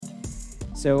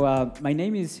My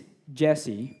name is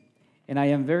Jesse, and I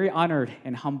am very honored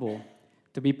and humble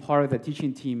to be part of the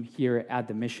teaching team here at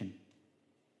the Mission.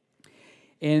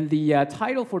 And the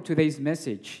title for today's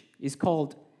message is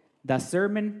called The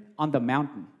Sermon on the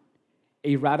Mountain,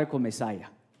 a Radical Messiah.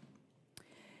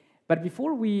 But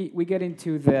before we get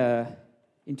into the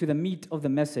meat of the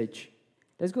message,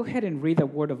 let's go ahead and read the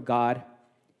Word of God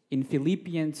in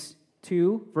Philippians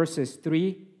 2, verses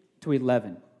 3 to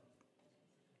 11.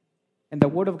 And the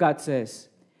Word of God says,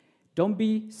 "Don't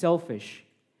be selfish.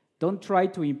 Don't try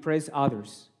to impress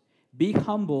others. Be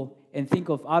humble and think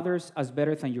of others as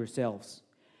better than yourselves.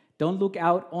 Don't look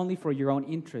out only for your own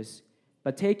interests,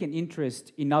 but take an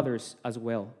interest in others as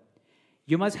well.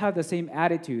 You must have the same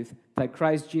attitude that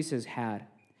Christ Jesus had.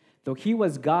 Though he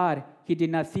was God, he did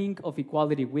not think of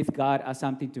equality with God as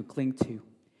something to cling to.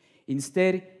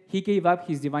 Instead, he gave up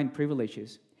his divine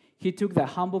privileges. He took the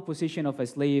humble position of a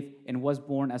slave and was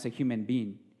born as a human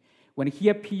being. When he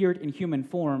appeared in human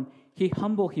form, he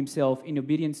humbled himself in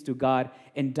obedience to God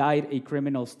and died a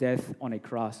criminal's death on a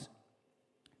cross.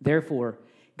 Therefore,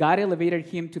 God elevated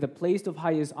him to the place of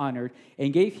highest honor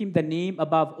and gave him the name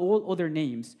above all other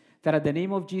names, that at the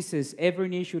name of Jesus every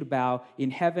knee should bow in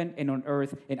heaven and on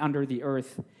earth and under the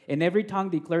earth, and every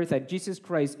tongue declares that Jesus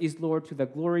Christ is Lord, to the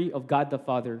glory of God the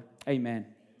Father. Amen."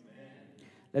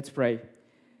 Let's pray.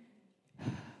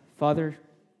 Father,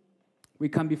 we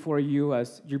come before you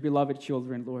as your beloved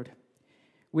children, Lord.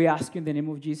 We ask you in the name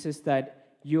of Jesus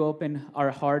that you open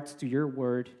our hearts to your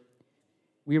word.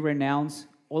 We renounce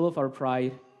all of our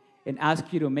pride and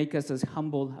ask you to make us as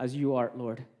humble as you are,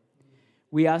 Lord.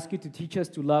 We ask you to teach us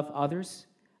to love others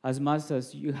as much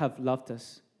as you have loved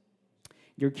us.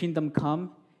 Your kingdom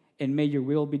come, and may your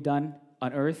will be done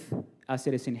on earth as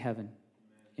it is in heaven.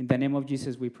 In the name of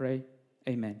Jesus we pray.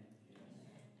 Amen.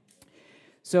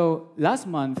 So last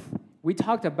month, we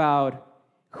talked about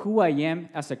who I am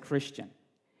as a Christian.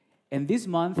 And this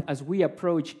month, as we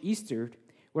approach Easter,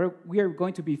 we are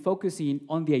going to be focusing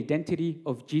on the identity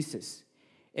of Jesus.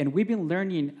 And we've been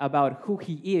learning about who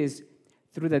he is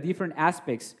through the different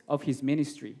aspects of his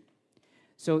ministry.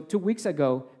 So 2 weeks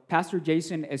ago, Pastor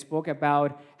Jason spoke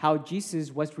about how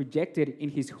Jesus was rejected in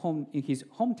his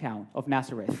hometown of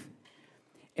Nazareth.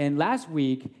 And last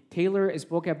week, Taylor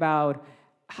spoke about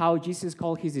how Jesus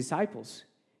called his disciples,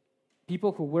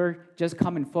 people who were just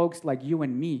common folks like you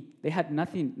and me. They had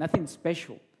nothing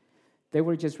special. They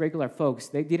were just regular folks.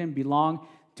 They didn't belong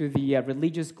to the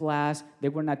religious class. They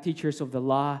were not teachers of the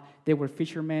law. They were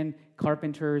fishermen,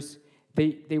 carpenters.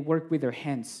 They worked with their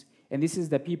hands. And this is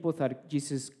the people that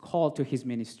Jesus called to his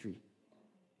ministry.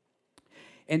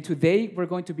 And today we're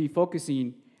going to be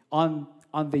focusing on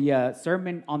the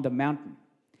Sermon on the Mountain.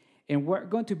 And we're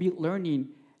going to be learning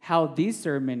how this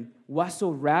sermon was so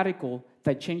radical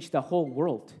that changed the whole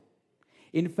world.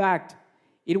 In fact,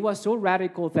 it was so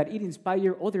radical that it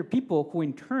inspired other people who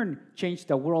in turn changed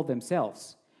the world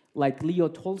themselves, like Leo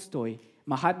Tolstoy,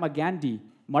 Mahatma Gandhi,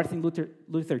 Martin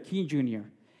Luther King Jr.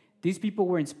 These people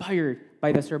were inspired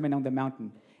by the Sermon on the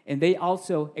Mountain, and they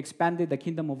also expanded the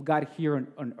kingdom of God here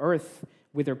on earth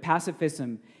with their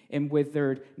pacifism and with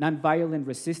their nonviolent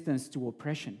resistance to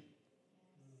oppression.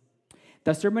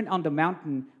 The Sermon on the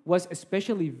Mountain was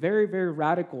especially very, very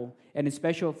radical and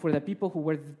special for the people who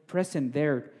were present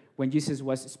there when Jesus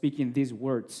was speaking these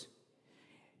words.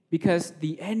 Because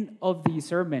the end of the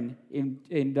sermon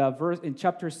in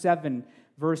chapter 7,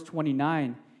 verse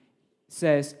 29,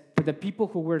 says that the people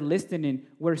who were listening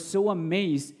were so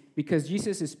amazed because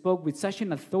Jesus spoke with such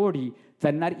an authority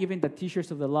that not even the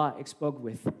teachers of the law spoke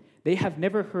with. They have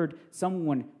never heard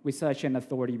someone with such an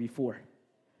authority before.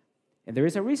 And there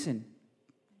is a reason.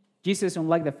 Jesus,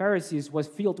 unlike the Pharisees, was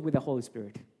filled with the Holy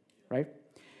Spirit, right?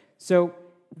 So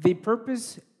the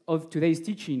purpose of today's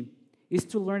teaching is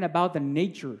to learn about the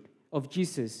nature of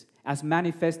Jesus as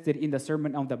manifested in the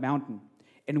Sermon on the Mountain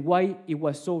and why it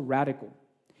was so radical.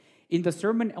 In the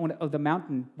Sermon on the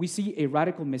Mountain, we see a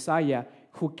radical Messiah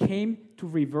who came to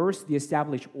reverse the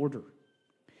established order.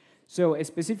 So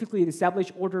specifically, the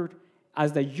established order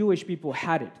as the Jewish people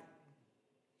had it.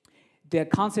 The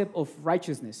concept of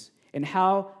righteousness, and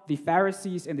how the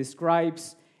Pharisees and the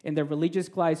scribes and the religious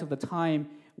class of the time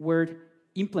were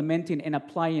implementing and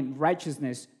applying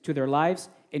righteousness to their lives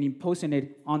and imposing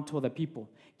it onto the people.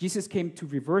 Jesus came to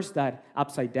reverse that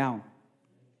upside down.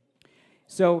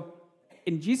 So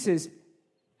in Jesus,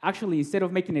 actually, instead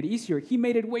of making it easier, he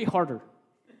made it way harder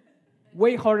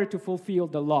to fulfill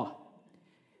the law.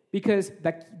 Because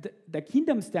the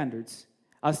kingdom standards,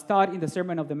 as taught in the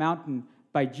Sermon on the Mountain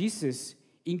by Jesus,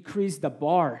 increased the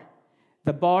bar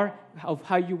of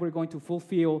how you were going to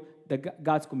fulfill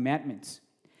God's commandments.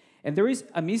 And there is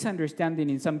a misunderstanding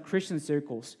in some Christian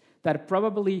circles that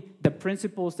probably the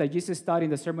principles that Jesus taught in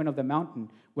the Sermon on the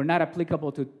Mountain were not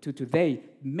applicable to today.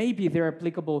 Maybe they're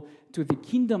applicable to the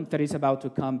kingdom that is about to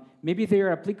come. Maybe they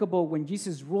are applicable when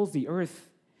Jesus rules the earth.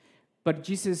 But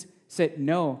Jesus said,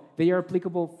 no, they are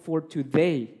applicable for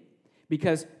today.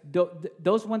 Because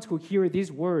those ones who hear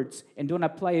these words and don't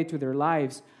apply it to their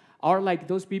lives are like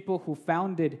those people who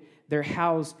founded their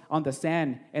house on the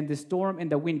sand, and the storm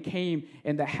and the wind came,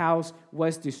 and the house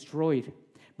was destroyed.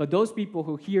 But those people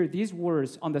who hear these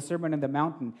words on the Sermon on the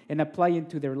Mountain and apply it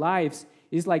to their lives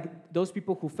is like those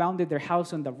people who founded their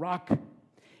house on the rock,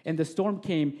 and the storm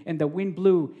came, and the wind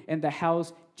blew, and the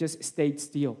house just stayed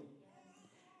still.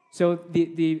 So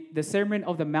the Sermon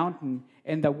of the Mountain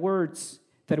and the words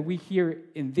that we hear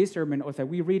in this sermon, or that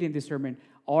we read in this sermon,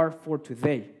 are for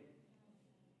today.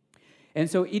 And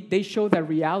so they show the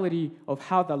reality of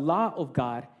how the law of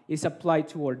God is applied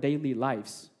to our daily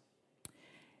lives.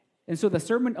 And so the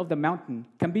Sermon of the Mountain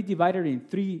can be divided in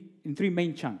three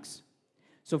main chunks.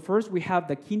 So first we have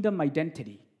the kingdom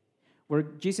identity, where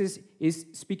Jesus is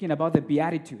speaking about the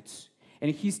Beatitudes.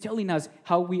 And he's telling us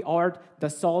how we are the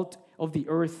salt of the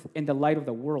earth and the light of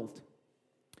the world.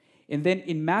 And then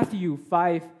in Matthew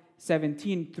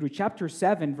 5:17 through chapter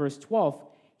 7, verse 12,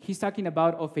 he's talking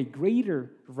about of a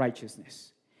greater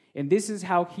righteousness. And this is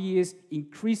how he is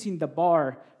increasing the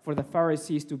bar for the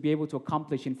Pharisees to be able to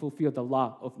accomplish and fulfill the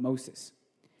law of Moses.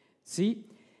 See?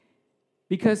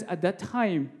 Because at that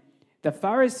time, the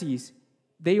Pharisees,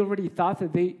 they already thought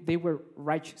that they were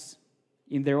righteous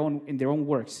in their own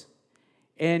works.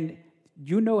 And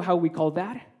you know how we call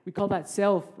that? We call that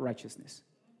self-righteousness.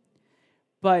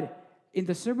 But in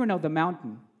the Sermon on the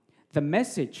Mountain, the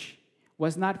message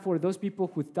was not for those people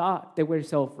who thought they were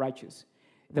self-righteous.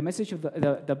 The message of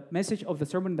the message of the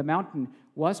Sermon on the Mountain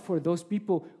was for those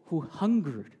people who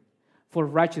hungered for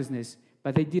righteousness,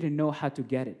 but they didn't know how to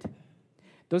get it.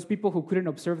 Those people who couldn't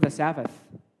observe the Sabbath,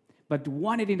 but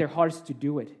wanted in their hearts to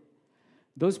do it.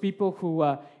 Those people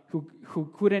who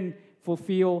couldn't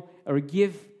fulfill or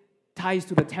give tithes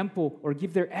to the temple or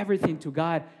give their everything to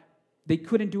God. They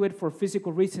couldn't do it for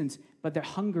physical reasons, but their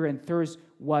hunger and thirst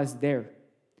was there.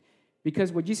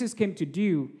 Because what Jesus came to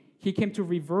do, he came to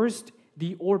reverse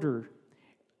the order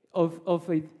of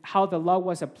how the law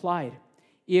was applied.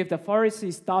 If the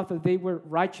Pharisees thought that they were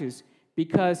righteous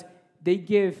because they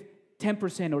give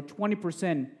 10% or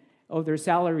 20% of their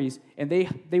salaries, and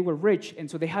they were rich,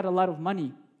 and so they had a lot of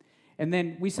money. And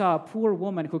then we saw a poor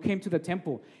woman who came to the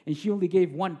temple, and she only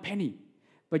gave 1 penny.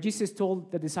 But Jesus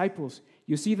told the disciples,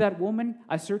 you see that woman?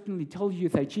 I certainly tell you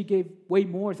that she gave way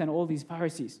more than all these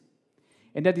Pharisees.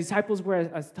 And the disciples were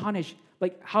astonished.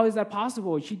 Like, how is that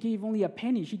possible? She gave only a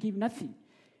penny. She gave nothing.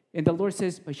 And the Lord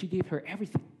says, but she gave her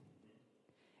everything.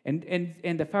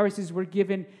 And the Pharisees were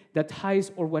given the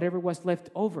tithes or whatever was left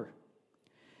over.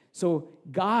 So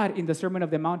God, in the Sermon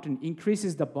of the Mountain,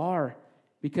 increases the bar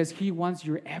because he wants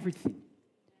your everything.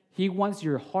 He wants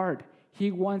your heart.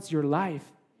 He wants your life.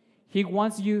 He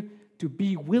wants you to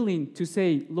be willing to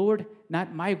say, Lord,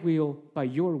 not my will,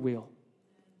 but your will.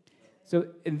 So,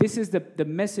 and this is the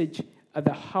message at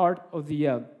the heart of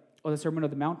the Sermon of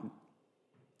the Mountain.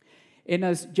 And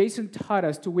as Jason taught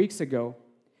us 2 weeks ago,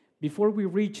 before we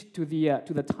reach to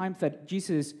the time that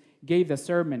Jesus gave the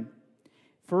sermon,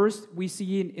 first we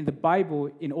see in the Bible,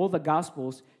 in all the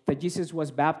Gospels, that Jesus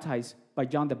was baptized by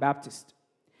John the Baptist.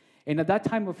 And at that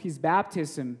time of his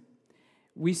baptism,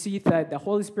 we see that the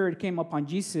Holy Spirit came upon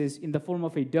Jesus in the form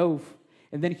of a dove,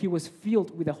 and then he was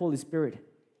filled with the Holy Spirit.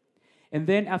 And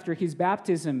then after his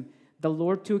baptism, the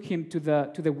Lord took him to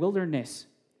the wilderness.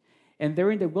 And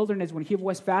there in the wilderness, when he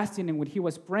was fasting and when he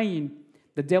was praying,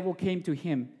 the devil came to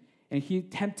him, and he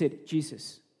tempted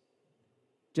Jesus.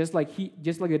 Just like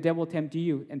the devil tempted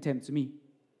you and tempts me.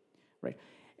 Right?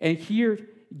 And here,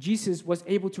 Jesus was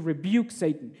able to rebuke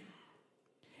Satan.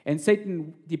 And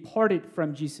Satan departed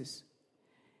from Jesus.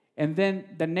 And then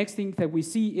the next thing that we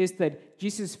see is that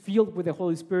Jesus, filled with the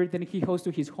Holy Spirit, then he goes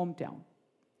to his hometown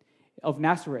of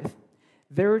Nazareth.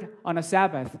 There on a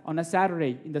Sabbath, on a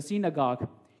Saturday, in the synagogue,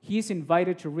 he is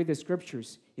invited to read the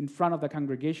scriptures in front of the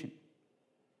congregation.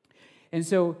 And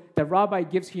so the rabbi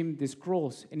gives him the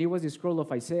scrolls, and it was the scroll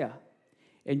of Isaiah.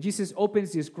 And Jesus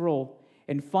opens the scroll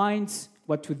and finds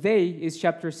what today is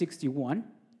chapter 61.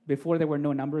 Before there were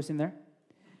no numbers in there.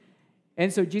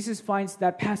 And so Jesus finds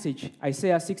that passage,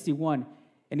 Isaiah 61,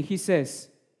 and he says,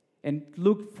 in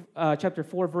Luke chapter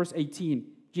 4, verse 18,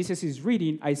 Jesus is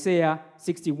reading Isaiah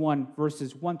 61,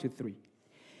 verses 1 to 3.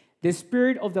 The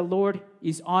Spirit of the Lord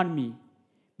is on me,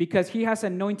 because he has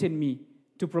anointed me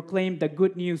to proclaim the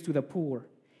good news to the poor.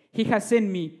 He has sent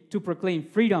me to proclaim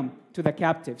freedom to the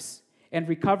captives and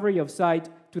recovery of sight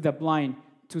to the blind,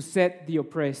 to set the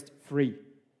oppressed free,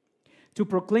 to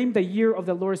proclaim the year of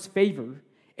the Lord's favor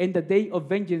and the day of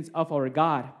vengeance of our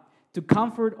God, to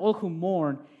comfort all who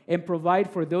mourn and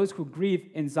provide for those who grieve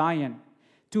in Zion,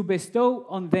 to bestow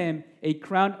on them a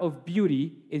crown of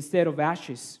beauty instead of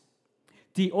ashes,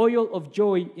 the oil of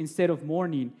joy instead of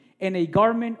mourning, and a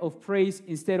garment of praise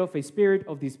instead of a spirit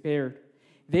of despair.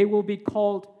 They will be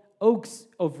called oaks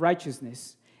of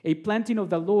righteousness, a planting of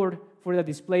the Lord for the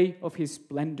display of his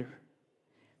splendor.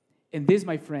 And this,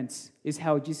 my friends, is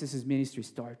how Jesus' ministry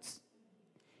starts.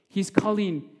 He's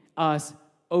calling us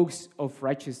oaks of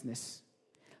righteousness.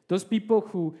 Those people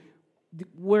who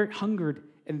were hungered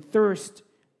and thirst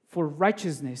for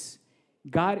righteousness,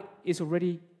 God is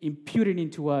already imputing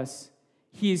into us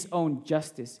his own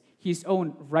justice, his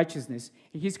own righteousness.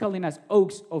 And he's calling us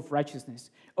oaks of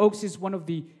righteousness. Oaks is one of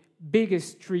the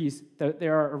biggest trees that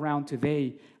there are around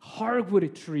today.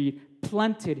 Hardwood tree,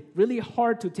 planted, really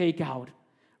hard to take out,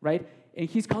 right? And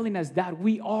he's calling us that.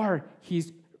 We are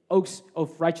his oaks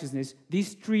of righteousness,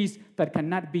 these trees that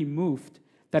cannot be moved,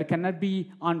 that cannot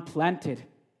be unplanted.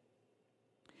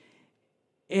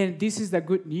 And this is the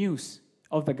good news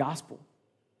of the gospel,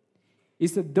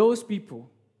 is that those people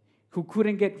who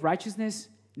couldn't get righteousness,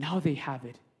 now they have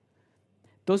it.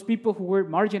 Those people who were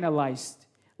marginalized,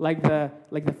 like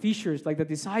the fishers, like the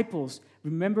disciples,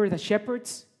 remember the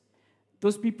shepherds?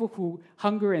 Those people who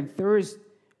hunger and thirst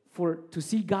to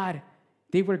see God,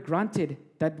 they were granted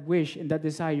that wish and that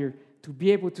desire to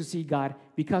be able to see God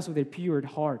because of their pure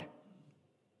heart.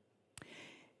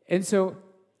 And so,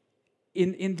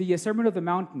 in the Sermon on the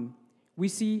Mountain, we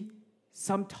see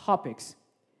some topics.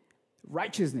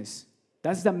 Righteousness,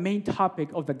 that's the main topic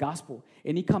of the gospel.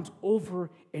 And it comes over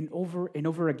and over and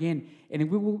over again. And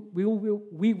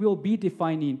we will be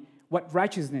defining what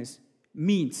righteousness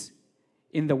means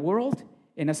in the world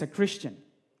and as a Christian.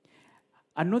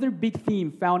 Another big theme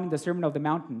found in the Sermon on the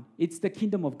Mountain, it's the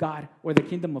kingdom of God or the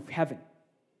kingdom of heaven.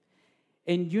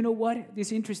 And you know what? This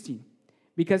is interesting.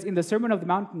 Because in the Sermon on the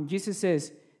Mountain, Jesus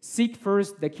says, seek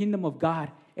first the kingdom of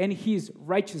God and his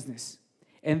righteousness,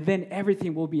 and then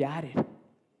everything will be added.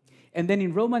 And then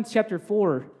in Romans chapter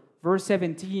 4, verse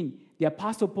 17, the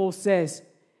Apostle Paul says,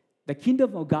 the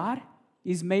kingdom of God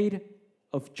is made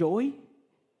of joy,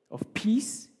 of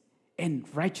peace, and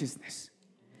righteousness.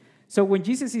 So when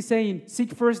Jesus is saying,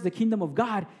 seek first the kingdom of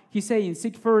God, he's saying,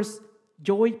 seek first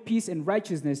joy, peace, and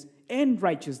righteousness,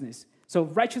 So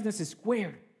righteousness is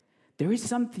squared. There is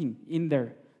something in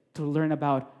there to learn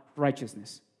about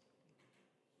righteousness.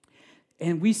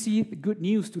 And we see the good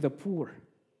news to the poor.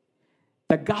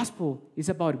 The gospel is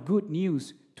about good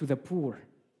news to the poor.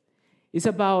 It's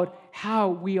about how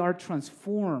we are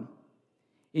transformed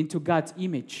into God's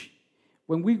image.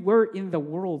 When we were in the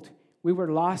world, we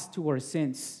were lost to our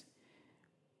sins.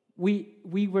 We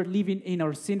were living in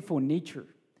our sinful nature.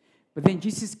 But then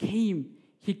Jesus came.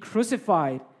 He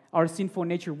crucified our sinful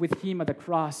nature with him at the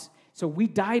cross. So we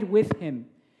died with him.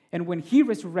 And when he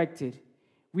resurrected,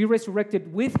 we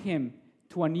resurrected with him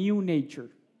to a new nature.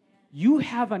 You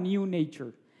have a new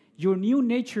nature. Your new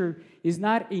nature is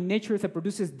not a nature that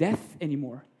produces death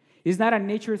anymore. It's not a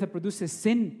nature that produces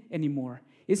sin anymore.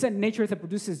 It's a nature that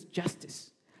produces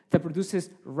justice, that produces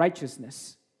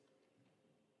righteousness.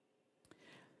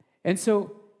 And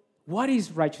so, what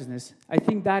is righteousness? I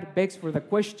think that begs for the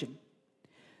question.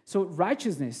 So,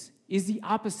 righteousness is the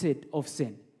opposite of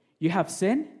sin. You have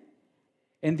sin,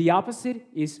 and the opposite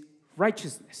is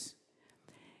righteousness.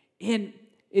 And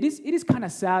it is kind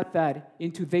of sad that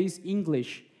in today's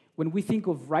English, when we think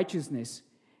of righteousness,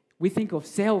 we think of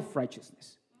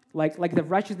self-righteousness, like the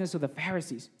righteousness of the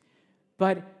Pharisees.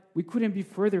 But we couldn't be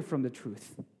further from the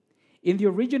truth. In the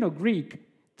original Greek,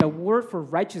 the word for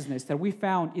righteousness that we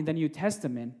found in the New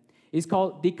Testament is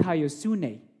called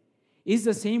dikaiosune. It's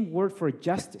the same word for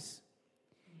justice.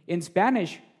 In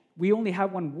Spanish, we only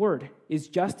have one word. It's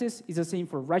justice. It's the same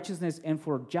for righteousness and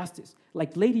for justice,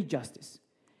 like lady justice.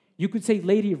 You could say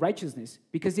lady righteousness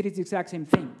because it is the exact same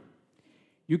thing.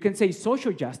 You can say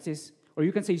social justice or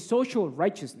you can say social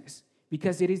righteousness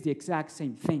because it is the exact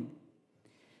same thing.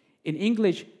 In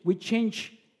English, we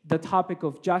change the topic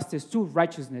of justice to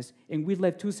righteousness and we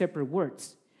left two separate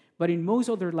words. But in most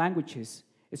other languages,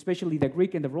 especially the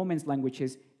Greek and the Romance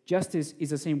languages, justice is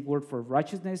the same word for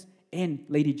righteousness and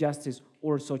lady justice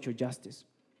or social justice.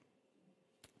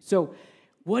 So,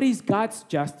 what is God's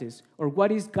justice or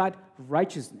what is God's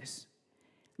righteousness?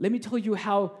 Let me tell you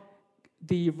how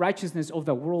the righteousness of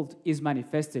the world is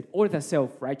manifested, or the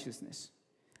self-righteousness.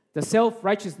 The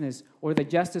self-righteousness or the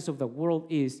justice of the world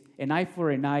is an eye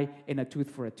for an eye and a tooth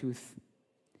for a tooth.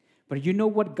 But you know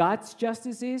what God's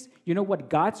justice is? You know what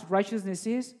God's righteousness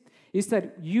is? Is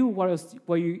that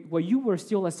while you were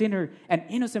still a sinner, an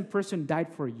innocent person died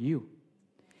for you.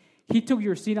 He took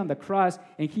your sin on the cross,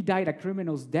 and he died a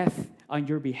criminal's death on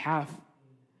your behalf.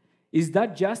 Is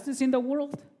that justice in the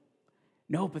world?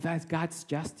 No, but that's God's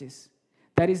justice.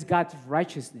 That is God's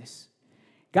righteousness.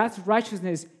 God's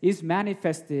righteousness is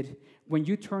manifested when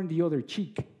you turn the other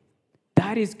cheek.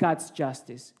 That is God's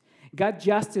justice. God's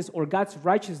justice or God's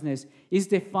righteousness is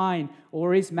defined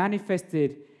or is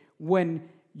manifested when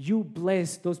you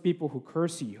bless those people who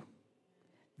curse you.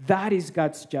 That is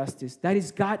God's justice. That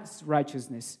is God's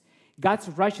righteousness. God's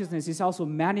righteousness is also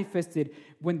manifested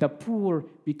when the poor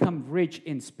become rich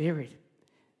in spirit.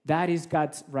 That is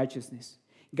God's righteousness.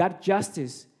 God's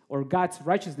justice or God's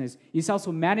righteousness is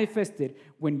also manifested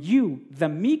when you, the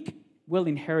meek, will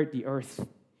inherit the earth.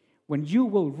 When you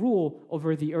will rule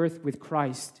over the earth with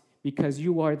Christ because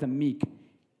you are the meek,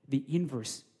 the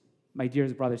inverse, my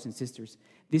dearest brothers and sisters.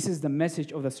 This is the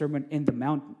message of the Sermon in the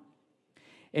Mountain.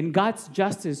 And God's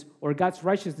justice or God's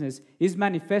righteousness is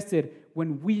manifested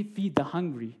when we feed the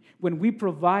hungry, when we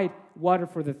provide water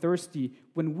for the thirsty,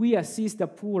 when we assist the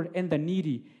poor and the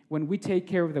needy, when we take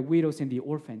care of the widows and the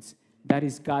orphans. That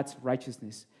is God's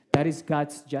righteousness. That is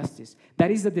God's justice.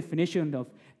 That is the definition of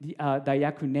the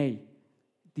diakonē.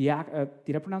 Did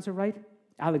I pronounce it right?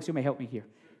 Alex, you may help me here.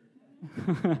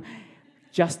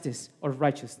 Justice or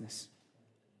righteousness.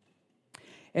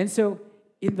 And so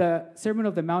in the Sermon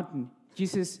on the Mountain,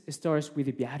 Jesus starts with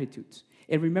the Beatitudes.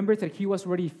 And remember that he was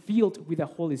already filled with the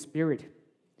Holy Spirit.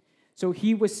 So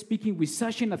he was speaking with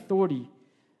such an authority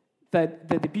that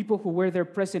the people who were there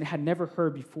present had never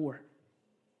heard before.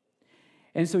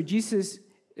 And so Jesus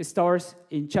starts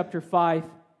in chapter 5,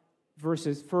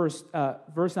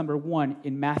 verse number 1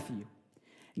 in Matthew.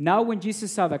 Now when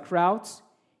Jesus saw the crowds,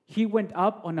 he went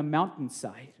up on a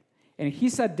mountainside, and he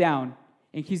sat down,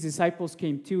 and his disciples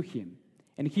came to him,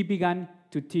 and he began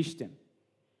to teach them.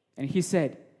 And he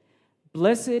said,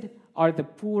 "Blessed are the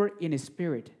poor in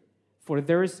spirit, for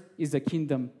theirs is the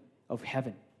kingdom of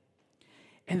heaven."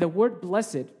 And the word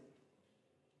blessed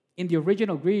in the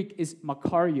original Greek is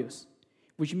makarios,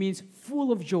 which means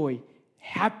full of joy,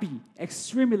 happy,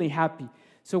 extremely happy.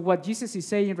 So what Jesus is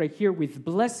saying right here with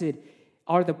blessed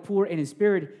are the poor in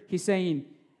spirit, he's saying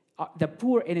the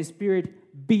poor in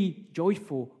spirit be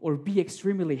joyful or be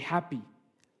extremely happy.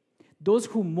 Those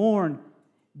who mourn,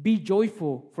 be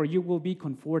joyful, for you will be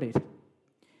comforted.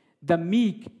 The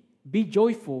meek, be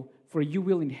joyful, for you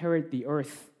will inherit the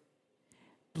earth.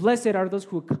 Blessed are those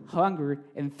who hunger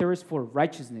and thirst for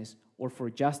righteousness or for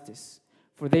justice,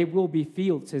 for they will be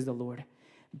filled, says the Lord.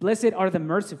 Blessed are the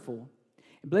merciful.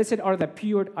 Blessed are the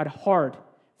pure at heart,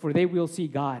 for they will see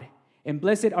God. And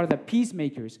blessed are the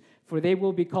peacemakers, for they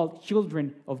will be called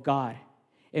children of God.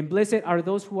 And blessed are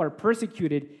those who are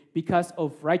persecuted because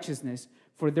of righteousness,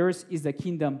 for theirs is the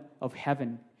kingdom of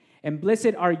heaven. And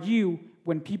blessed are you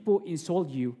when people insult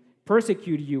you,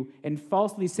 persecute you, and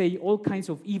falsely say all kinds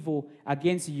of evil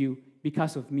against you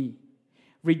because of me.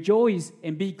 Rejoice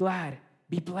and be glad,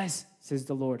 be blessed, says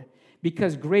the Lord,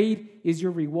 because great is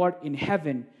your reward in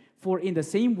heaven, for in the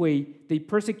same way they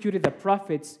persecuted the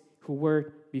prophets who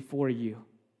were before you.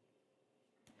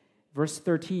 Verse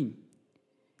 13,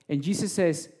 and Jesus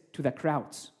says to the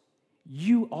crowds,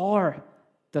 you are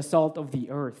the salt of the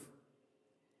earth.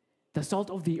 The salt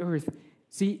of the earth.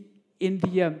 See, in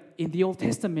the Old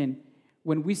Testament,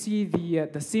 when we see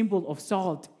the symbol of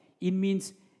salt, it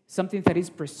means something that is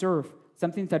preserved,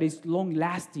 something that is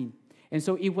long-lasting. And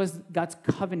so it was God's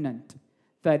covenant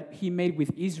that he made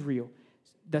with Israel.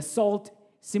 The salt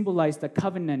symbolized the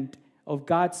covenant of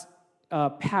God's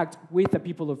pact with the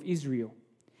people of Israel.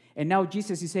 And now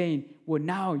Jesus is saying, well,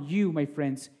 now you, my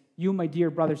friends, you, my dear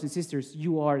brothers and sisters,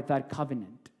 you are that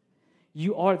covenant.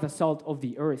 You are the salt of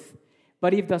the earth.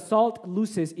 But if the salt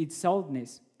loses its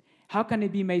saltness, how can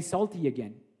it be made salty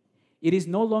again? It is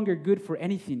no longer good for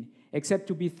anything except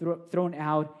to be thrown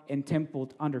out and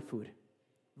trampled underfoot.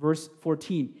 Verse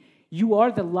 14, you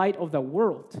are the light of the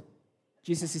world.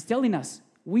 Jesus is telling us,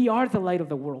 we are the light of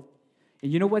the world.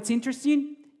 And you know what's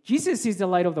interesting? Jesus is the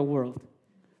light of the world.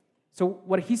 So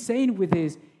what he's saying with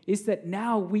this is that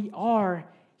now we are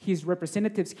his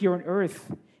representatives here on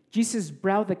earth. Jesus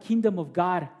brought the kingdom of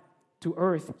God to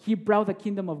earth. He brought the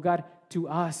kingdom of God to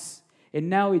us. And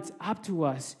now it's up to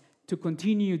us to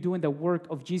continue doing the work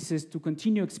of Jesus, to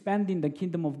continue expanding the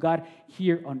kingdom of God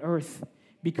here on earth.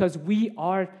 Because we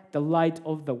are the light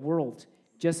of the world,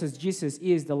 just as Jesus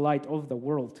is the light of the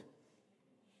world.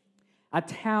 A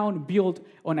town built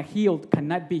on a hill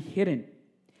cannot be hidden.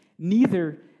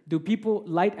 Neither do people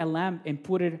light a lamp and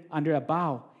put it under a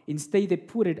bowl. Instead, they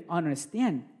put it on a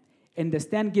stand, and the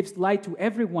stand gives light to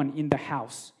everyone in the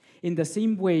house. In the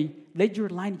same way, let your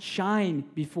light shine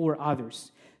before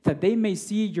others, that they may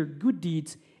see your good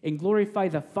deeds and glorify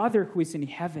the Father who is in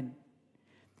heaven.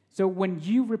 So when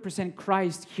you represent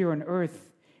Christ here on earth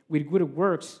with good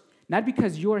works, not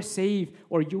because you are saved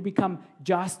or you become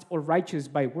just or righteous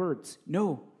by words.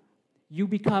 No, you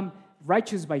become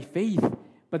righteous by faith.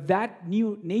 But that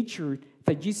new nature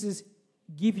that Jesus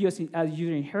gives you as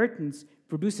your inheritance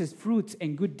produces fruits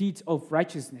and good deeds of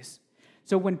righteousness.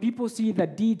 So when people see the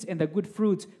deeds and the good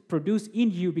fruits produced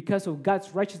in you because of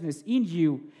God's righteousness in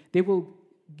you, they will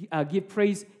give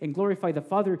praise and glorify the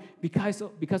Father because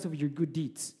of your good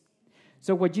deeds.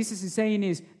 So what Jesus is saying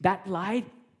is that light,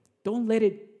 don't let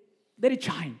it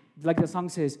shine. Like the song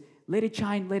says, let it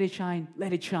shine, let it shine,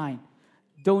 let it shine.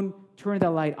 Don't turn the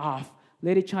light off.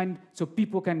 Let it shine so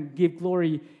people can give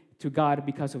glory to God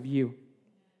because of you.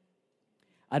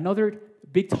 Another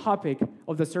big topic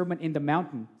of the Sermon in the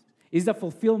Mountain is the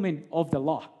fulfillment of the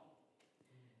law.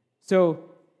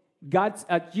 So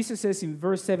Jesus says in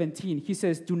verse 17, he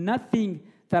says, do not think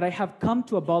that I have come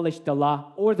to abolish the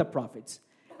law or the prophets.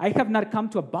 I have not come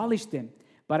to abolish them,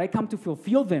 but I come to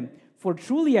fulfill them. For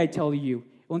truly I tell you,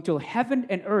 until heaven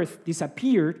and earth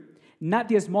disappeared, not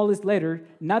the smallest letter,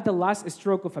 not the last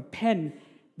stroke of a pen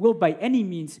will by any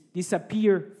means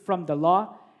disappear from the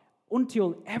law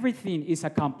until everything is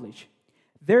accomplished.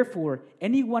 Therefore,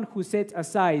 anyone who sets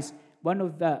aside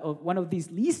one of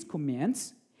these least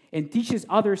commands and teaches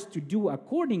others to do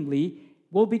accordingly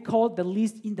will be called the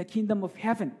least in the kingdom of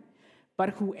heaven.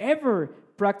 But whoever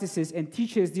practices and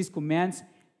teaches these commands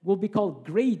will be called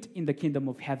great in the kingdom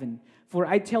of heaven. For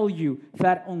I tell you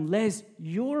that unless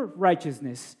your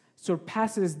righteousness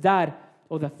surpasses that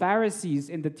of the Pharisees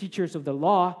and the teachers of the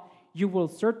law, you will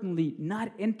certainly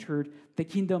not enter the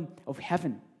kingdom of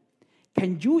heaven.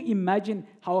 Can you imagine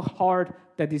how hard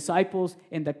the disciples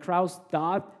and the crowds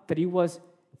thought that it was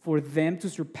for them to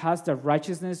surpass the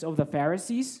righteousness of the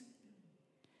Pharisees?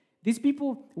 These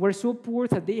people were so poor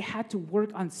that they had to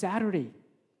work on Saturday.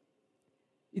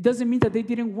 It doesn't mean that they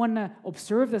didn't want to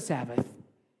observe the Sabbath.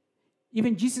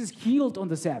 Even Jesus healed on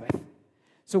the Sabbath.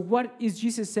 So what is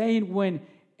Jesus saying when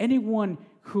anyone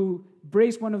who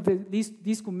breaks one of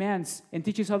these commands and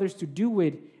teaches others to do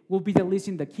it will be the least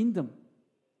in the kingdom?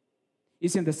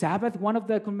 Isn't the Sabbath one of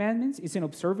the commandments? Isn't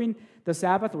observing the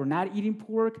Sabbath or not eating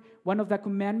pork one of the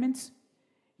commandments?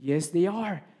 Yes, they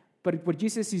are. But what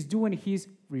Jesus is doing, he's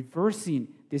reversing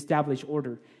the established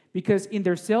order. Because in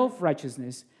their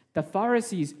self-righteousness, the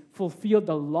Pharisees fulfilled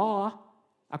the law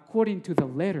according to the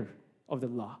letter of the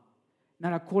law,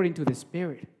 not according to the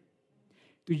Spirit.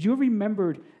 Do you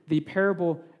remember the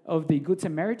parable of the Good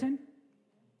Samaritan?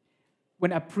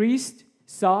 When a priest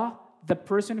saw the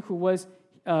person who was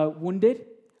wounded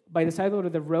by the side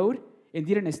of the road and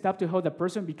didn't stop to help the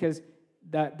person because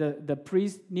the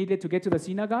priest needed to get to the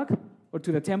synagogue or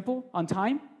to the temple on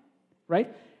time,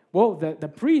 right? Well, the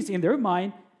priest, in their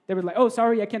mind, they were like, oh,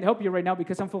 sorry, I can't help you right now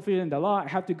because I'm fulfilling the law. I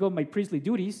have to go my priestly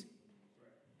duties.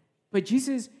 But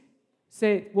Jesus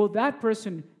said, well, that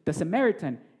person, the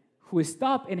Samaritan, who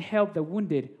stopped and helped the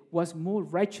wounded was more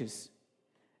righteous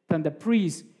than the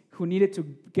priest who needed to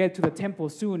get to the temple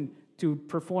soon to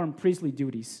perform priestly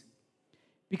duties.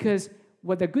 Because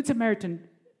what the Good Samaritan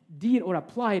did or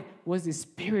applied was the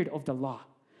spirit of the law.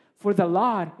 For the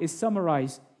law is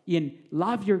summarized in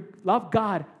love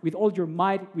God with all your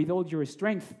might, with all your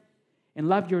strength, and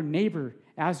love your neighbor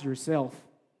as yourself.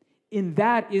 And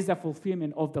that is the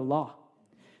fulfillment of the law.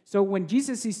 So when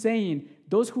Jesus is saying,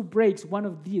 those who breaks one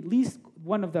of the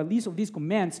least of these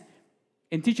commands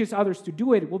and teaches others to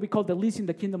do it will be called the least in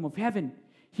the kingdom of heaven,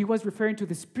 he was referring to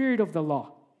the spirit of the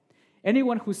law.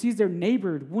 Anyone who sees their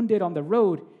neighbor wounded on the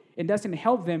road and doesn't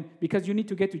help them because you need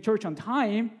to get to church on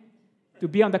time to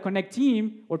be on the Connect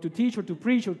team or to teach or to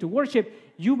preach or to worship,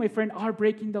 you, my friend, are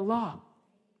breaking the law.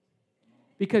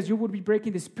 Because you would be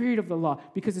breaking the spirit of the law.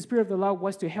 Because the spirit of the law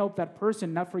was to help that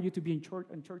person, not for you to be in church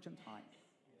on time.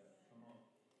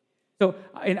 So,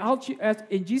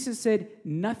 and Jesus said,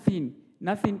 nothing,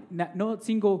 no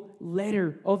single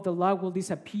letter of the law will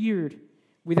disappear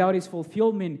without its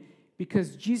fulfillment,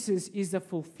 because Jesus is the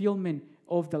fulfillment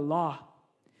of the law.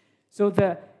 So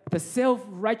the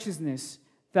self-righteousness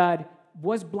that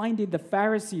was blinding the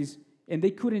Pharisees, and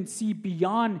they couldn't see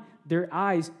beyond their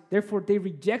eyes, therefore they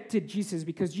rejected Jesus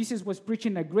because Jesus was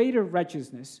preaching a greater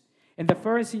righteousness. And the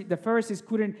Pharisees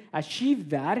couldn't achieve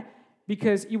that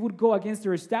because it would go against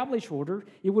their established order.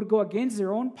 It would go against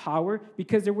their own power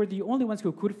because they were the only ones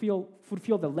who could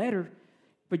fulfill the letter.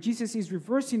 But Jesus is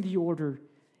reversing the order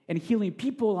and healing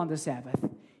people on the Sabbath,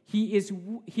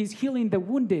 He's healing the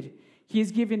wounded. He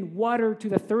is giving water to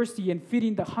the thirsty and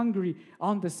feeding the hungry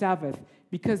on the Sabbath,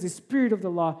 because the spirit of the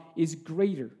law is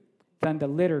greater than the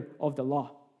letter of the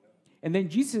law. And then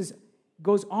Jesus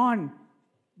goes on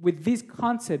with these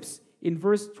concepts in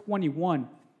verse 21,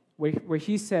 where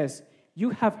he says,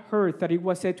 "You have heard that it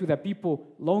was said to the people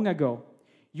long ago,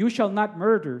 'You shall not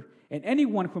murder, and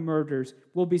anyone who murders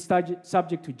will be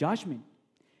subject to judgment.'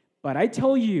 But I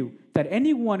tell you that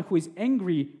anyone who is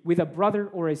angry with a brother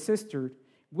or a sister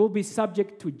will be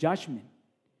subject to judgment."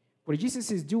 What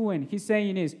Jesus is doing, he's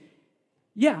saying is,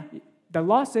 yeah, the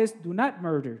law says do not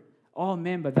murder. Oh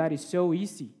man, but that is so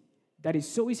easy. That is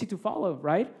so easy to follow,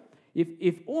 right?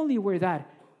 If only we're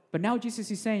that. But now Jesus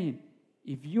is saying,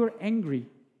 if you're angry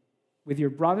with your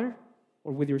brother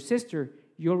or with your sister,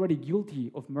 you're already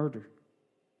guilty of murder.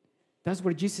 That's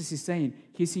what Jesus is saying.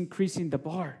 He's increasing the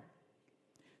bar.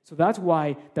 So that's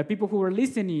why the people who are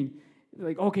listening,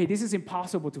 like, okay, this is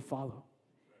impossible to follow.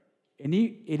 And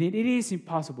it is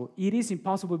impossible. It is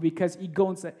impossible because it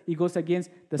goes against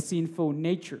the sinful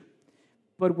nature.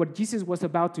 But what Jesus was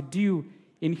about to do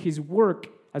in his work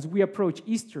as we approach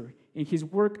Easter, in his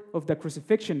work of the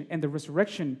crucifixion and the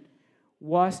resurrection,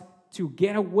 was to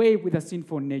get away with the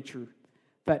sinful nature.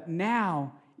 But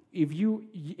now, if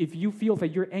you feel that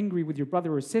you're angry with your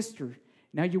brother or sister,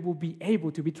 now you will be able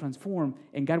to be transformed,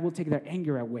 and God will take that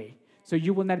anger away. So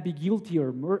you will not be guilty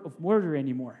of murder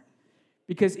anymore.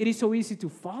 Because it is so easy to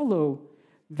follow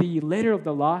the letter of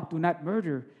the law, do not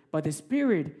murder, but the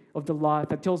spirit of the law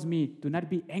that tells me, do not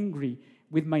be angry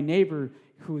with my neighbor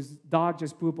whose dog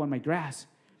just pooped on my grass,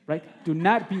 right? Do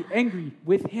not be angry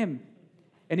with him.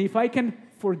 And if I can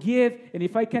forgive, and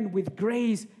if I can with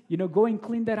grace, go and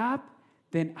clean that up,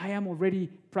 then I am already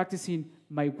practicing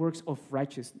my works of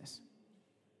righteousness.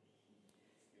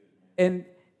 And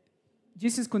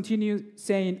Jesus continues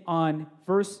saying on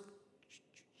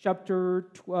chapter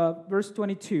 12, verse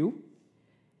 22,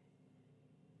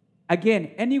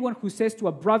 again, anyone who says to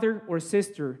a brother or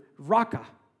sister, raka,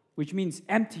 which means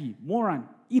empty, moron,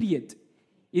 idiot,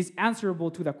 is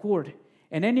answerable to the court.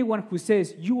 And anyone who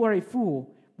says you are a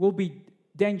fool will be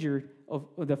danger of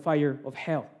the fire of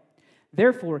hell.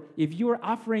 Therefore, if you are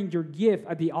offering your gift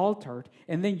at the altar,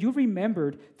 and then you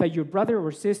remembered that your brother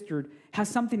or sister has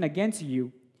something against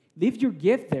you, leave your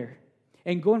gift there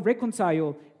and go and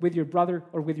reconcile with your brother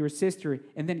or with your sister,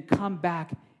 and then come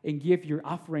back and give your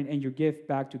offering and your gift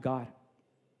back to God.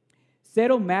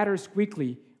 Settle matters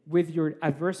quickly with your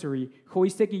adversary who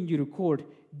is taking you to court.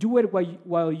 Do it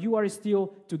while you are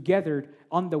still together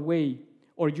on the way,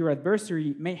 or your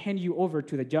adversary may hand you over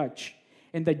to the judge,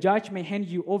 and the judge may hand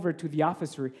you over to the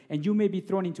officer, and you may be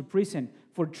thrown into prison.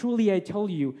 For truly I tell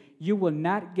you, you will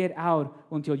not get out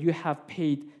until you have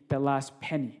paid the last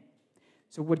penny.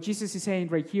 So what Jesus is saying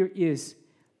right here is,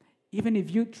 even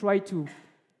if you try to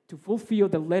fulfill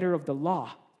the letter of the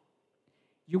law,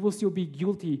 you will still be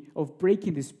guilty of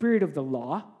breaking the spirit of the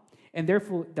law, and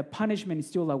therefore the punishment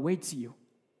still awaits you.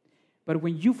 But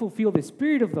when you fulfill the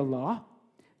spirit of the law,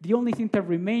 the only thing that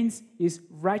remains is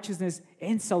righteousness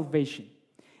and salvation.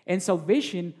 And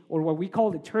salvation, or what we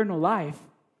call eternal life,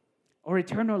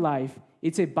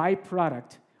 it's a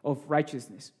byproduct of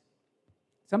righteousness.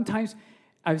 Sometimes,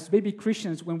 as baby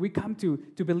Christians, when we come to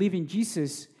believe in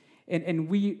Jesus, and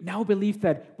we now believe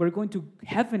that we're going to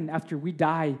heaven after we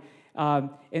die,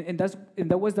 and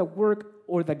that was the work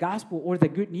or the gospel or the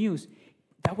good news.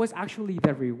 That was actually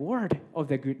the reward of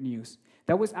the good news.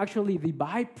 That was actually the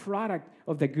byproduct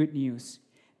of the good news.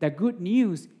 The good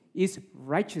news is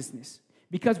righteousness.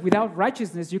 Because without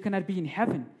righteousness, you cannot be in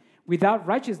heaven. Without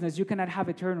righteousness, you cannot have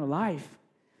eternal life.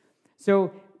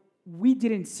 So we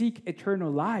didn't seek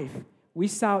eternal life. We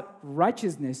sought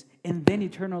righteousness, and then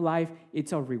eternal life,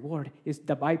 it's our reward. It's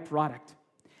the byproduct.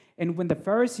 And when the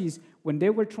Pharisees, when they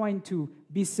were trying to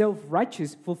be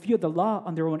self-righteous, fulfill the law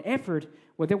on their own effort,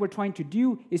 what they were trying to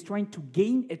do is trying to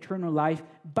gain eternal life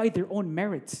by their own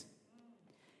merits.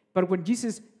 But when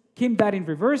Jesus came that and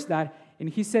reversed that, and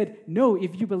he said, no,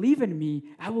 if you believe in me,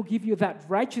 I will give you that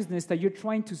righteousness that you're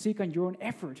trying to seek on your own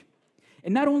effort.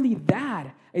 And not only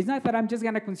that, it's not that I'm just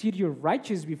going to consider you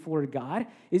righteous before God.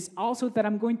 It's also that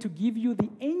I'm going to give you the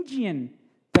engine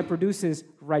that produces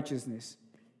righteousness.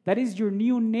 That is your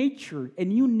new nature, a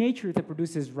new nature that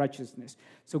produces righteousness.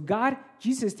 So God,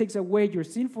 Jesus takes away your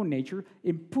sinful nature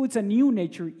and puts a new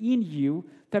nature in you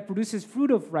that produces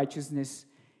fruit of righteousness.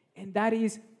 And that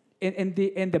is, and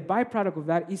the byproduct of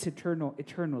that is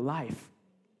eternal life.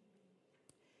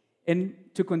 And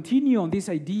to continue on this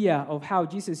idea of how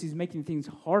Jesus is making things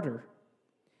harder,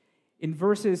 in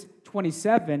verses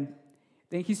 27,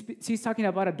 then he's talking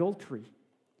about adultery.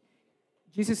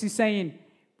 Jesus is saying,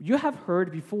 You have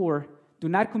heard before, do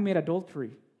not commit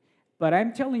adultery. But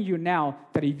I'm telling you now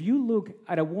that if you look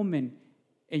at a woman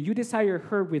and you desire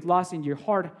her with lust in your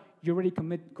heart, you already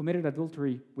committed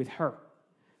adultery with her.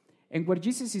 And what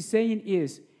Jesus is saying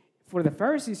is, for the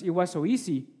Pharisees, it was so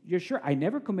easy. You're sure, I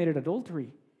never committed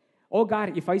adultery. Oh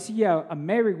God, if I see a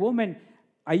married woman,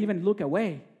 I even look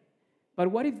away.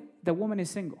 But what if the woman is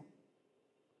single?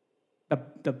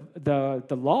 The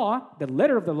law, the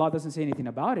letter of the law doesn't say anything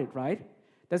about it, right?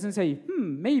 Doesn't say,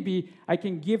 maybe I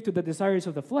can give to the desires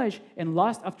of the flesh and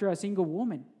lust after a single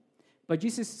woman. But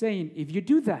Jesus is saying, if you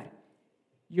do that,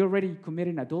 you're already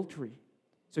committing adultery.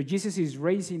 So Jesus is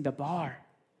raising the bar.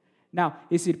 Now,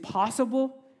 is it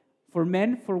possible for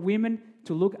men, for women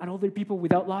to look at other people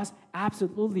without lust?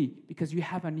 Absolutely, because you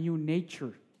have a new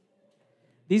nature.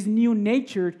 This new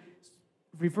nature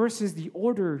reverses the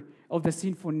order of the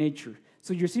sinful nature.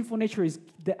 So your sinful nature is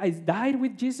died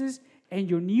with Jesus, and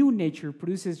your new nature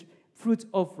produces fruits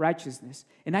of righteousness.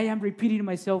 And I am repeating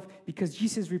myself because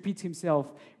Jesus repeats himself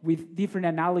with different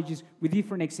analogies, with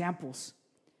different examples.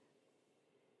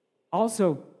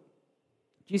 Also,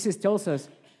 Jesus tells us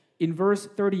in verse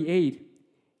 38,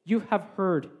 you have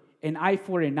heard an eye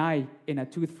for an eye and a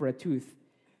tooth for a tooth.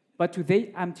 But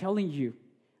today I'm telling you,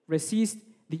 resist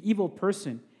the evil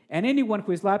person, and anyone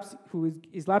who slaps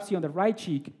you on the right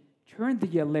cheek, turn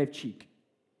the left cheek.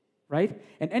 Right?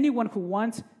 And anyone who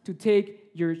wants to take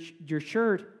your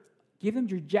shirt, give them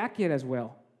your jacket as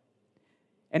well.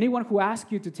 Anyone who asks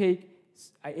you to take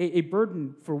a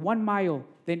burden for 1 mile,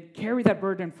 then carry that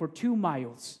burden for 2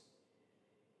 miles.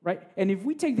 Right? And if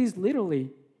we take this literally,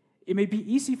 it may be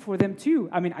easy for them too.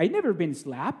 I mean, I've never been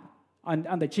slapped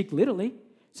on the cheek literally.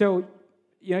 So,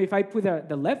 if I put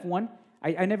the left one,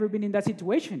 I never been in that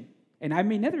situation. And I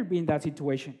may never be in that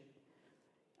situation.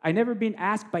 I never been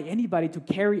asked by anybody to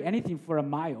carry anything for 1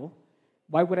 mile.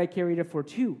 Why would I carry it for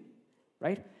 2?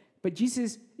 Right? But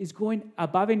Jesus is going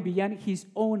above and beyond his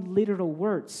own literal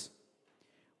words.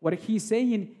 What he's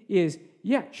saying is,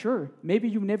 yeah, sure, maybe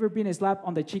you've never been slapped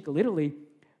on the cheek literally,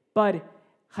 but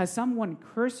has someone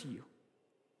cursed you?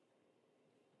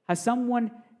 Has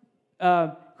someone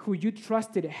who you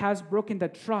trusted has broken the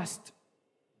trust?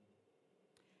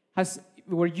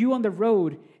 Were you on the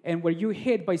road and were you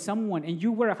hit by someone and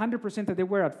you were 100% that they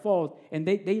were at fault and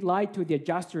they lied to the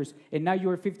adjusters and now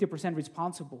you're 50%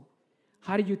 responsible?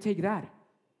 How do you take that?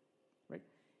 Right?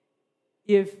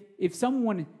 If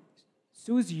someone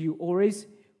sues you or is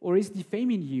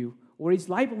defaming you or is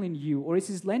libeling you or is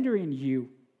slandering you,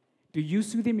 do you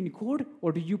sue them in court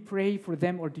or do you pray for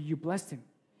them or do you bless them?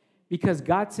 Because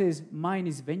God says, mine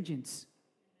is vengeance.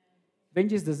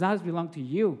 Vengeance does not belong to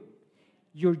you.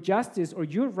 Your justice or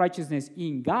your righteousness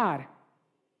in God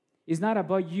is not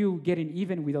about you getting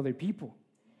even with other people.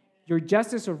 Your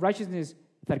justice or righteousness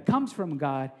that comes from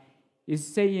God is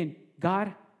saying,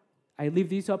 God, I leave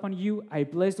this up on you. I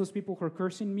bless those people who are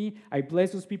cursing me. I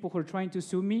bless those people who are trying to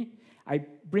sue me. I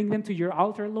bring them to your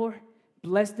altar, Lord.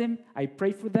 Bless them. I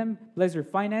pray for them. Bless their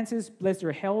finances. Bless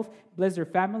their health. Bless their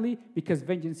family, because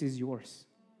vengeance is yours.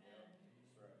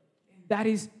 That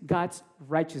is God's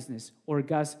righteousness or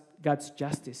God's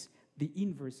justice, the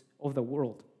inverse of the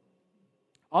world.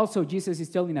 Also, Jesus is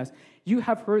telling us, you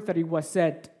have heard that it was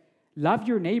said, love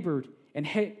your neighbor and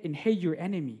hate your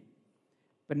enemy.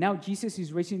 But now Jesus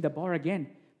is raising the bar again.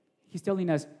 He's telling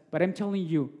us, but I'm telling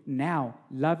you now,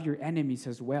 love your enemies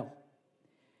as well.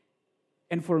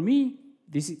 And for me,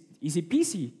 this is easy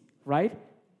peasy, right?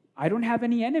 I don't have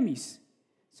any enemies.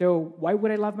 So why would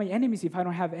I love my enemies if I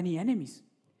don't have any enemies?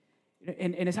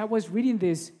 And as I was reading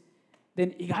this,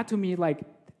 then it got to me like,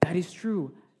 that is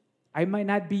true. I might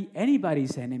not be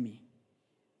anybody's enemy,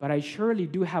 but I surely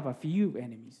do have a few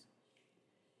enemies.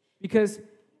 Because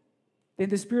then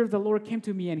the Spirit of the Lord came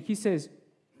to me and he says,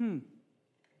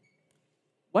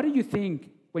 what do you think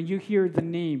when you hear the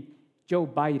name Joe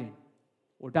Biden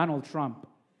or Donald Trump?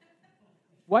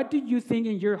 What do you think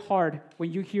in your heart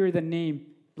when you hear the name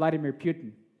Vladimir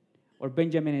Putin or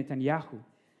Benjamin Netanyahu?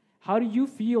 How do you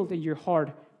feel in your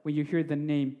heart when you hear the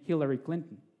name Hillary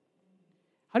Clinton?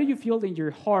 How do you feel in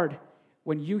your heart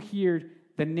when you hear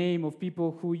the name of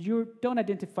people who you don't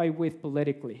identify with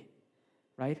politically,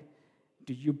 right?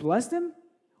 Do you bless them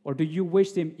or do you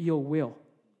wish them ill will?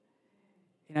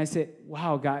 And I said,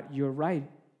 wow, God, you're right.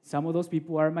 Some of those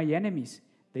people are my enemies.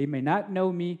 They may not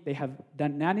know me. They have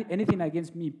done anything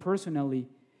against me personally,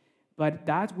 but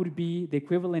that would be the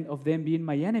equivalent of them being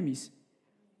my enemies.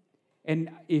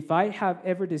 And if I have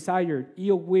ever desired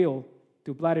ill will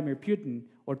to Vladimir Putin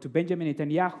or to Benjamin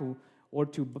Netanyahu or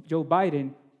to Joe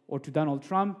Biden or to Donald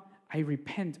Trump, I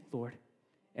repent, Lord,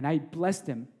 and I bless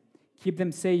them, keep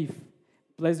them safe,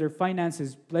 bless their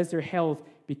finances, bless their health,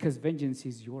 because vengeance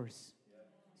is yours,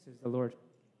 says the Lord.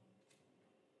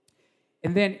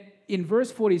 And then in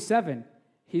verse 47,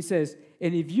 he says,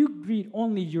 and if you greet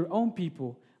only your own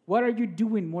people, what are you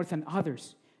doing more than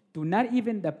others? Do not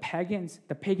even the pagans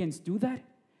do that?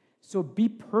 So be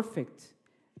perfect,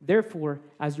 therefore,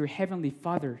 as your heavenly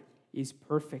Father is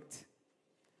perfect.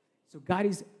 So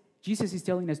Jesus is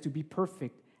telling us to be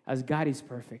perfect as God is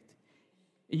perfect.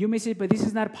 And you may say, but this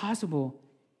is not possible.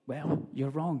 Well, you're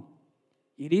wrong.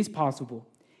 It is possible.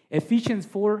 Ephesians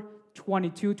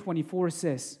 4:22-24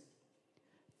 says,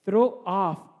 throw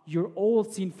off your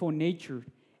old sinful nature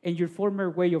and your former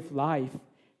way of life,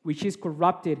 which is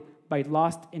corrupted by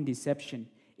lust and deception.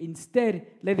 Instead,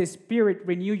 let the Spirit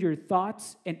renew your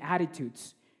thoughts and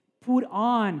attitudes. Put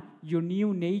on your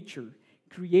new nature,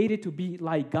 created to be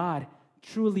like God,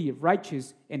 truly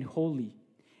righteous and holy.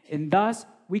 And thus,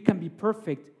 we can be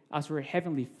perfect as our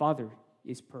Heavenly Father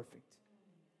is perfect.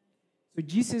 So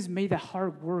Jesus made the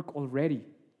hard work already.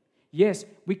 Yes,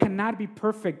 we cannot be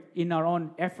perfect in our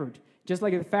own effort. Just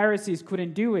like the Pharisees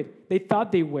couldn't do it. They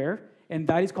thought they were, and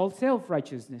that is called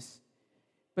self-righteousness.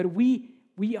 But we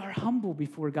are humble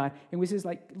before God, and we say,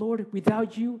 like, Lord,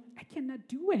 without you, I cannot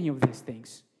do any of these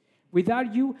things.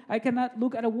 Without you, I cannot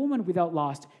look at a woman without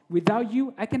lust. Without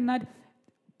you, I cannot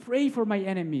pray for my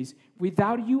enemies.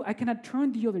 Without you, I cannot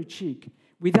turn the other cheek.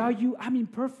 Without you, I'm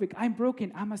imperfect, I'm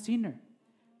broken, I'm a sinner.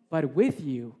 But with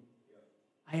you,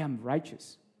 I am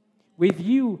righteous. With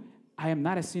you, I am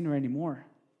not a sinner anymore.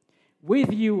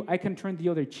 With you, I can turn the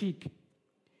other cheek.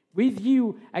 With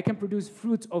you, I can produce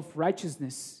fruits of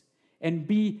righteousness and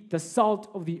be the salt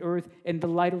of the earth and the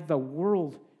light of the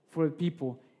world for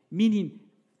people. Meaning,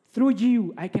 through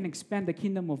you, I can expand the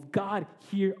kingdom of God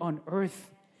here on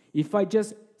earth. If I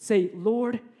just say,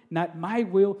 Lord, not my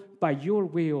will, but your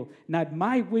will. Not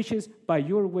my wishes, but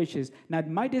your wishes. Not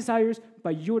my desires,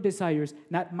 but your desires.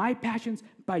 Not my passions,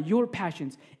 but your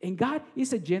passions. And God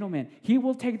is a gentleman. He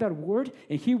will take that word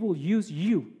and He will use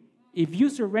you. If you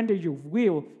surrender your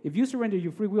will, if you surrender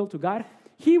your free will to God,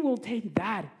 He will take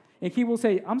that and He will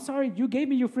say, I'm sorry, you gave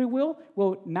me your free will.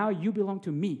 Well, now you belong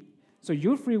to me. So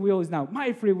your free will is now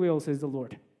my free will, says the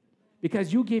Lord,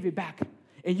 because you gave it back.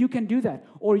 And you can do that.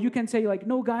 Or you can say, like,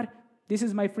 no, God, this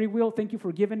is my free will. Thank you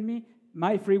for giving me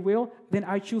my free will. Then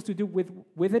I choose to do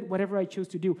with it whatever I choose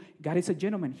to do. God is a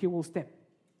gentleman. He will step.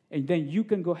 And then you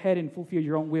can go ahead and fulfill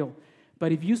your own will.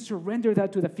 But if you surrender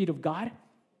that to the feet of God,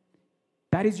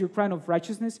 that is your crown of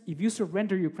righteousness. If you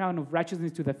surrender your crown of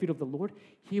righteousness to the feet of the Lord,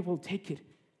 He will take it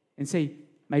and say,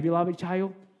 my beloved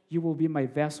child, you will be my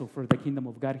vessel for the kingdom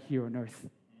of God here on earth.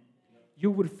 You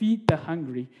will feed the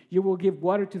hungry. You will give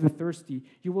water to the thirsty.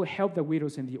 You will help the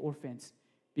widows and the orphans,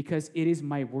 because it is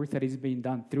my work that is being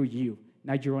done through you,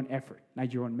 not your own effort,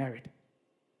 not your own merit.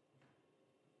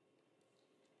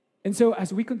 And so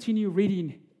as we continue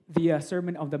reading the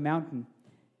Sermon on the Mountain,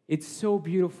 it's so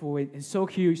beautiful and so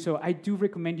huge. So I do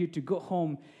recommend you to go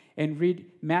home and read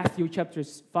Matthew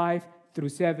chapters 5 through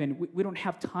 7. We don't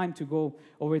have time to go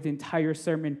over the entire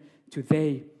sermon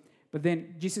today. But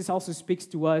then Jesus also speaks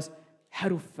to us how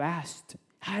to fast,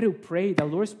 how to pray. The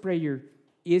Lord's Prayer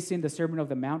is in the Sermon on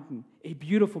the Mountain, a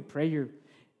beautiful prayer.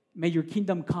 May your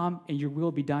kingdom come and your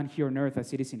will be done here on earth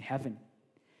as it is in heaven.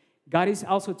 God is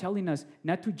also telling us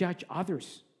not to judge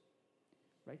others,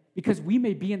 right? Because we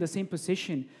may be in the same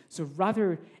position. So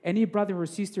rather, any brother or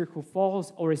sister who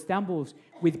falls or stumbles,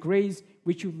 with grace,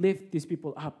 we should lift these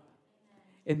people up.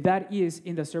 And that is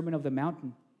in the Sermon of the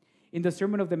Mountain. In the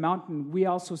Sermon of the Mountain, we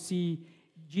also see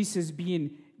Jesus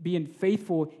being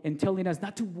faithful and telling us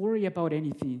not to worry about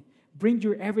anything. Bring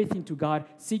your everything to God.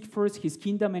 Seek first His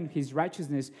kingdom and His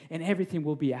righteousness, and everything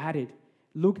will be added.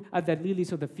 Look at the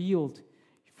lilies of the field.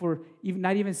 For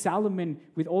not even Solomon,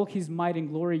 with all his might and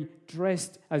glory,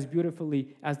 dressed as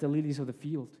beautifully as the lilies of the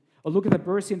field. Or look at the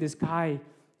birds in the sky.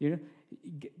 You know,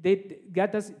 they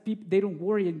don't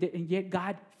worry, and yet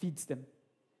God feeds them.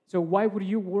 So why would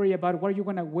you worry about what you're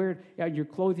going to wear your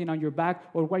clothing on your back,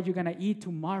 or what you're going to eat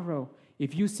tomorrow?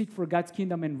 If you seek for God's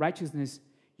kingdom and righteousness,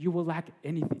 you will lack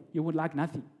anything. You will lack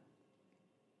nothing.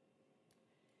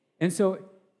 And so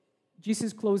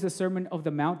Jesus closed the Sermon of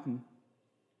the Mountain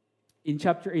in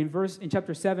chapter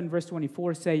 7, verse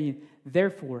 24, saying,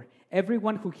 therefore,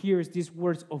 everyone who hears these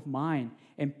words of mine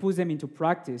and puts them into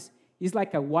practice is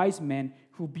like a wise man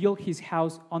who built his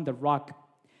house on the rock.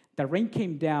 The rain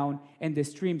came down, and the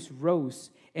streams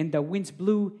rose, and the winds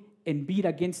blew and beat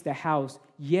against the house,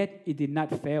 yet it did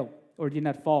not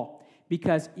fall,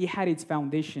 because it had its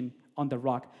foundation on the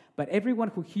rock. But everyone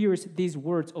who hears these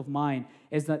words of mine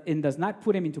and does not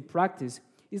put them into practice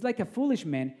is like a foolish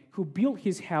man who built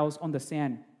his house on the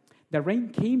sand. The rain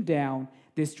came down,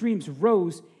 the streams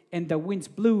rose, and the winds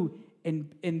blew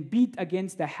and beat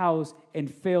against the house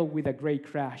and fell with a great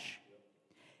crash.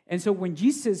 And so when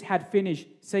Jesus had finished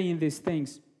saying these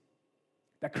things,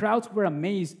 the crowds were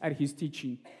amazed at his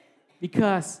teaching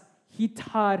because he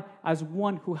taught as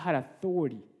one who had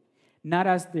authority, not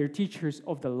as their teachers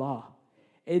of the law.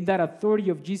 And that authority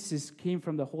of Jesus came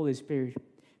from the Holy Spirit,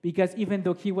 because even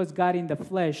though he was God in the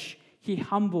flesh, he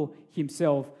humbled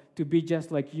himself to be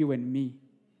just like you and me.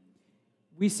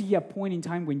 We see a point in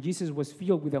time when Jesus was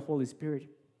filled with the Holy Spirit.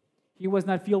 He was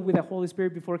not filled with the Holy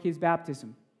Spirit before his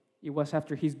baptism. It was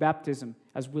after his baptism,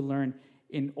 as we learn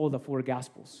in all the 4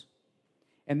 Gospels.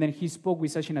 And then he spoke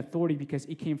with such an authority because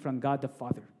it came from God the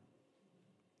Father.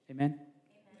 Amen?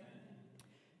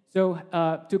 So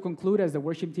to conclude, as the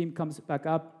worship team comes back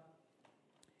up,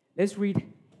 let's read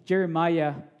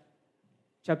Jeremiah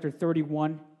chapter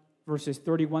 31, verses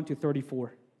 31 to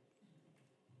 34.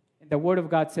 And the word of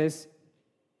God says,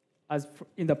 as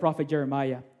in the prophet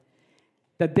Jeremiah,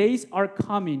 "The days are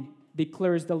coming,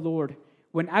 declares the Lord,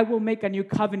 when I will make a new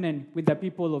covenant with the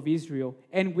people of Israel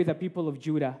and with the people of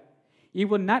Judah. It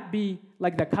will not be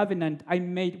like the covenant I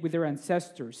made with their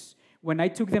ancestors when I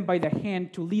took them by the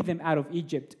hand to lead them out of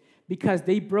Egypt, because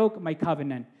they broke my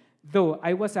covenant, though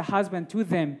I was a husband to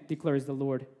them, declares the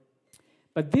Lord.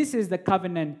 But this is the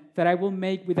covenant that I will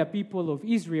make with the people of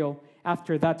Israel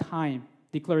after that time,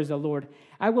 declares the Lord.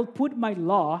 I will put my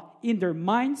law in their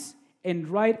minds and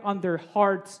write on their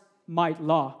hearts my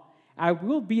law. I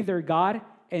will be their God,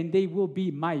 and they will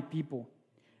be my people.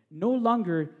 No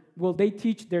longer will they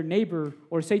teach their neighbor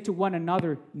or say to one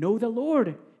another, 'Know the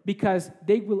Lord,' because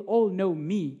they will all know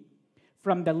me,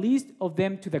 from the least of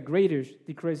them to the greatest,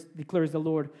 declares the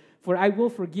Lord. For I will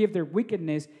forgive their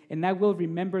wickedness, and I will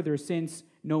remember their sins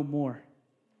no more."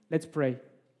 Let's pray.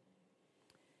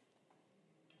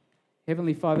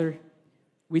 Heavenly Father,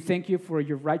 we thank you for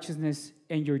your righteousness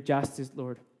and your justice,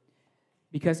 Lord,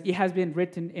 because it has been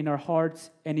written in our hearts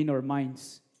and in our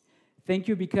minds. Thank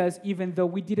you because even though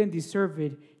we didn't deserve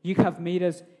it, you have made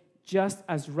us just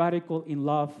as radical in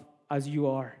love as you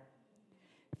are.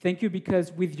 Thank you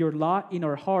because with your law in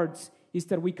our hearts is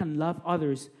that we can love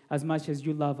others as much as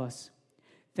you love us.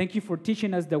 Thank you for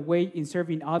teaching us the way in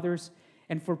serving others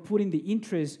and for putting the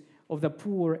interests of the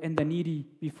poor and the needy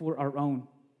before our own.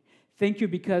 Thank you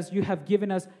because you have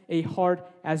given us a heart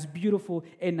as beautiful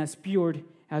and as pure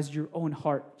as your own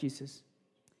heart, Jesus.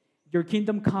 Your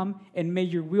kingdom come, and may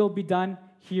your will be done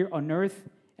here on earth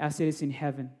as it is in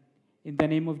heaven. In the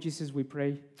name of Jesus we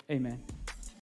pray. Amen.